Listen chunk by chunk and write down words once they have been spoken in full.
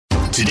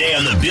Today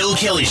on the Bill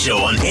Kelly Show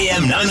on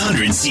AM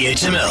 900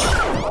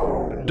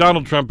 CHML.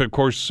 Donald Trump, of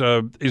course,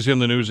 is in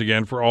the news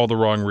again for all the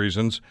wrong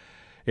reasons.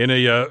 In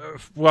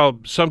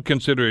some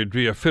consider it to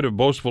be a fit of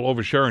boastful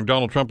oversharing,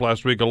 Donald Trump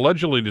last week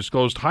allegedly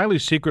disclosed highly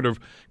secretive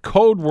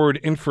code word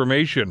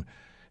information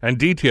and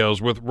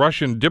details with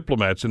Russian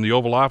diplomats in the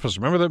Oval Office.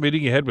 Remember that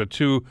meeting he had with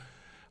two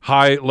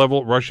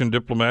high-level Russian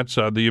diplomats?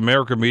 The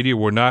American media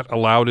were not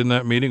allowed in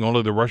that meeting.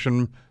 Only the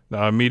Russian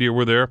media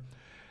were there.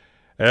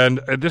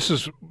 And this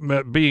is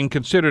being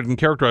considered and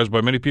characterized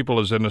by many people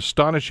as an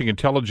astonishing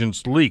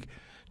intelligence leak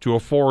to a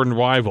foreign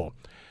rival.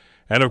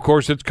 And, of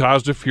course, it's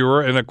caused a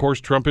furor, and, of course,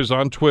 Trump is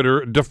on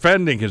Twitter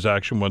defending his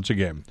action once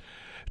again.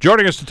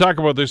 Joining us to talk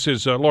about this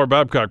is Laura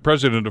Babcock,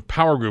 president of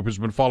Power Group, who's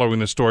been following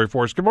this story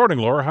for us. Good morning,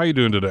 Laura. How are you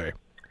doing today?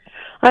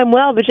 I'm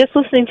well, but just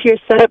listening to your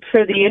setup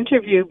for the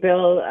interview,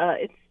 Bill,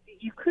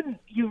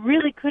 you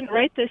really couldn't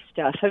write this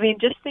stuff. I mean,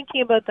 just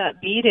thinking about that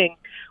meeting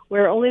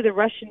where only the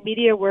Russian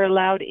media were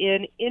allowed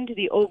into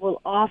the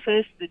Oval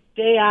Office the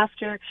day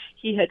after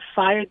he had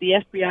fired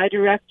the FBI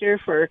director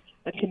for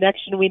a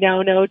connection we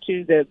now know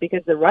to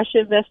because the Russia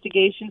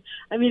investigation.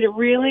 I mean, it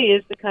really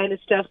is the kind of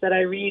stuff that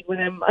I read when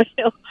I'm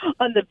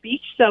on the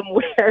beach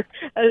somewhere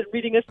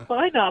reading a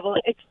spy novel,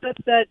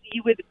 except that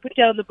you would put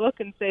down the book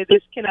and say,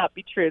 this cannot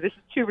be true. This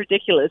is too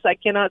ridiculous. I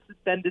cannot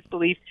suspend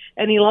disbelief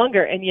any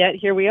longer. And yet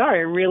here we are.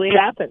 It really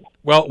happened.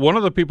 Well, one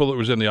of the people that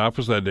was in the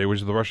office that day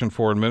was the Russian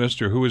foreign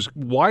minister, who is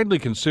widely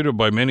considered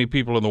by many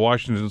people in the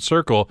Washington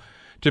circle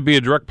to be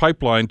a direct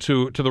pipeline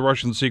to the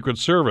Russian Secret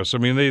Service. I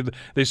mean,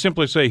 they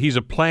simply say he's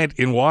a plant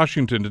in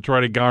Washington to try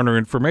to garner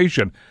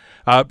information.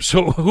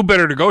 So who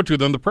better to go to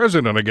than the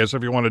president, I guess,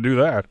 if you want to do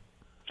that?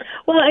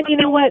 Well, and you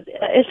know what?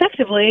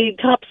 Effectively,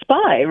 top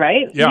spy,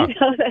 right? Yeah.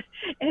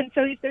 And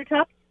so he's their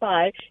top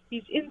spy.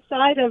 He's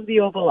inside of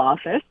the Oval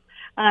Office.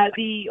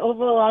 The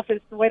Oval Office,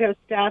 the White House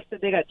staff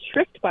said they got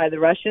tricked by the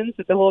Russians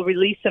with the whole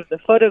release of the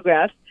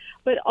photographs.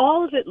 But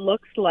all of it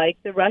looks like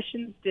the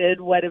Russians did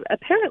what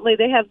apparently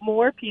they have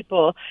more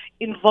people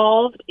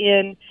involved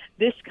in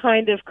this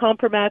kind of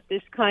compromise,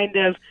 this kind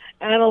of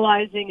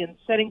analyzing and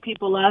setting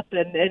people up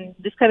and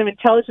this kind of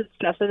intelligence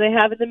stuff than they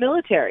have in the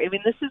military. I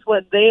mean, this is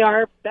what they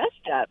are best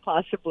at,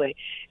 possibly.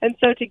 And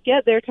so to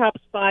get their top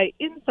spy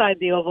inside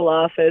the Oval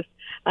Office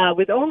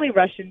with only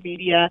Russian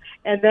media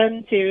and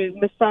then to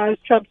massage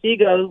Trump's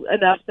ego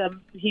enough that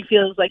he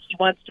feels like he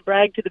wants to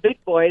brag to the big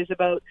boys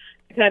about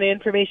the kind of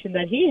information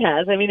that he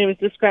has. I mean, it was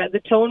described, the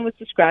tone was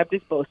described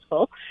as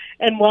boastful.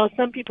 And while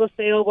some people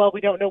say, oh, well,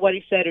 we don't know what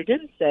he said or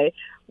didn't say,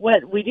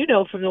 what we do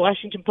know from the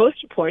Washington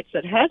Post reports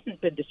that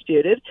hasn't been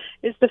disputed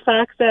is the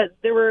fact that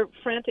there were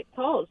frantic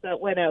calls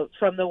that went out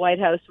from the White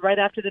House right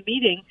after the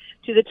meeting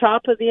to the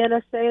top of the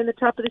NSA and the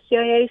top of the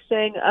CIA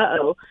saying,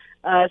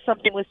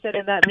 something was said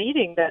in that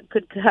meeting that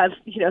could have,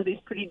 these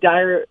pretty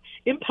dire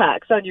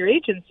impacts on your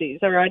agencies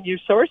or on your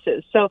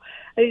sources. So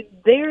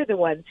they're the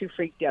ones who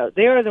freaked out.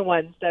 They're the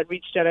ones that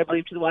reached out, I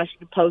believe, to the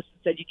Washington Post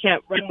and said, you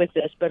can't run with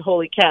this, but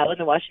holy cow. And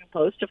the Washington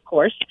Post, of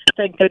course,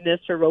 thank goodness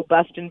for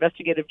robust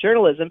investigative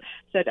journalism,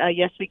 said,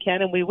 yes, we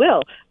can and we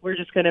will. We're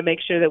just going to make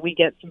sure that we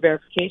get some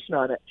verification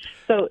on it.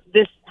 So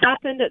this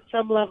happened at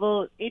some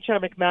level. H.R.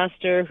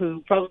 McMaster,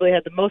 who probably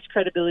had the most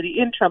credibility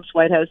in Trump's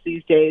White House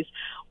these days,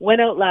 went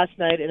out last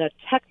night in a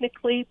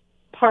technically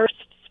parsed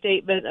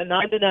statement, a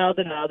non-denial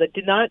denial that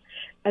did not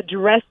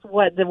address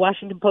what the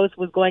Washington Post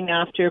was going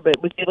after,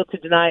 but was able to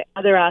deny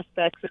other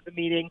aspects of the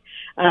meeting.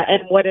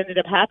 And what ended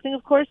up happening,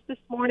 of course, this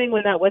morning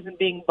when that wasn't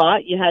being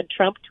bought, you had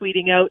Trump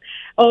tweeting out,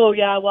 oh,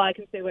 yeah, well, I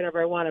can say whatever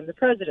I want. I'm the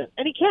president.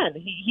 And he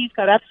can. He's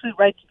got absolute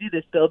right to do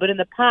this, Bill. But in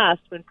the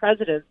past, when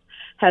presidents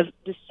have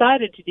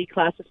decided to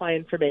declassify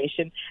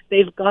information,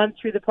 they've gone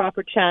through the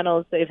proper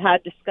channels, they've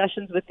had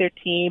discussions with their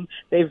team,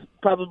 they've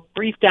probably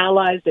briefed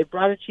allies, they've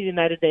brought it to the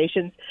United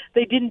Nations.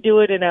 They didn't do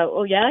it in a,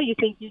 oh yeah, you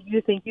think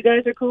you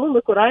guys are cool?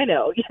 Look what I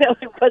know.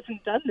 It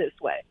wasn't done this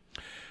way.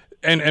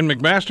 And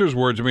McMaster's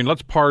words, I mean,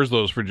 let's parse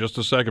those for just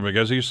a second,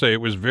 because as you say,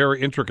 it was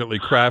very intricately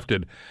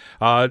crafted.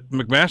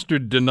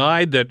 McMaster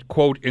denied that,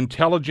 quote,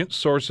 intelligence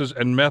sources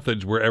and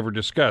methods were ever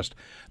discussed.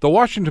 The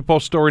Washington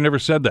Post story never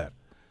said that.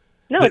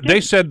 No,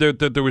 they said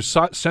that there was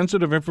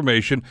sensitive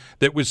information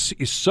that was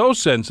so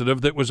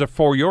sensitive that was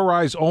for your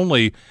eyes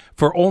only,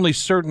 for only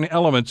certain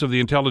elements of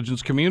the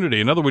intelligence community.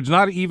 In other words,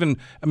 not even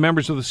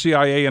members of the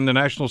CIA and the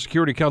National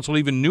Security Council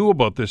even knew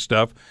about this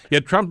stuff,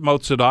 yet Trump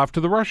mouths it off to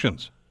the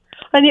Russians.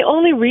 And the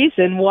only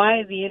reason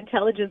why the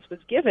intelligence was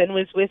given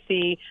was with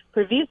the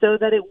proviso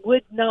that it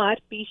would not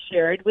be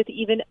shared with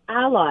even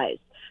allies.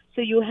 So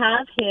you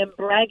have him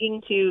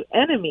bragging to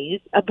enemies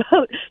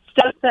about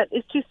stuff that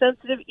is too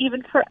sensitive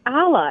even for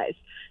allies.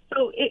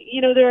 So,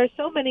 there are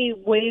so many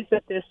ways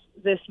that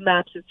this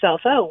maps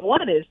itself out.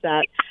 One is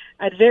that,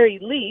 at very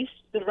least,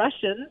 the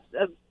Russians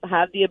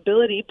have the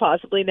ability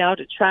possibly now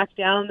to track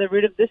down the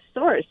root of this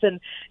source.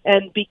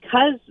 And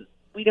because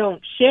we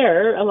don't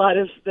share, a lot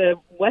of the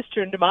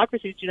Western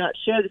democracies do not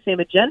share the same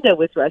agenda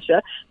with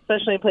Russia,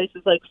 especially in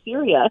places like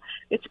Syria.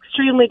 It's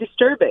extremely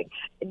disturbing.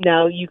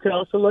 Now, you could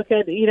also look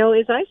at,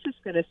 is ISIS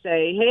going to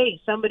say, hey,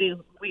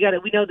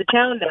 we know the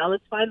town now,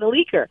 let's find the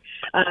leaker.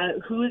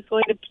 Who's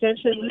going to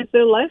potentially lose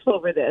their life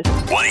over this?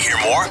 Want to hear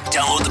more?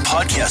 Download the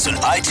podcast on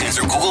iTunes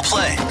or Google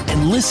Play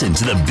and listen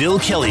to The Bill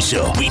Kelly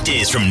Show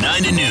weekdays from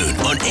 9 to noon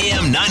on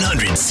AM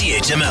 900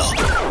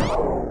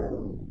 CHML.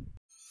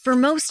 For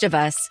most of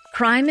us,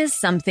 crime is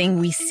something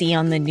we see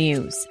on the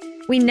news.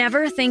 We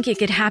never think it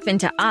could happen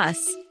to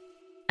us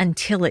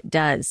until it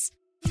does.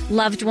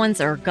 Loved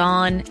ones are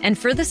gone, and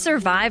for the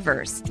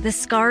survivors, the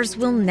scars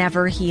will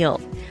never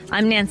heal.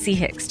 I'm Nancy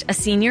Hixt, a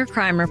senior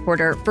crime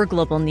reporter for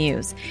Global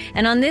News.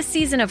 And on this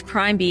season of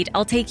Crime Beat,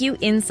 I'll take you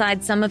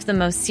inside some of the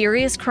most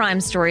serious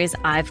crime stories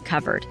I've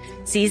covered.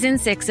 Season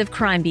 6 of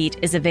Crime Beat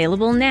is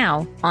available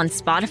now on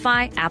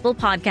Spotify, Apple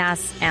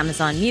Podcasts,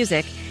 Amazon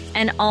Music,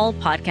 and all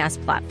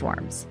podcast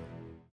platforms.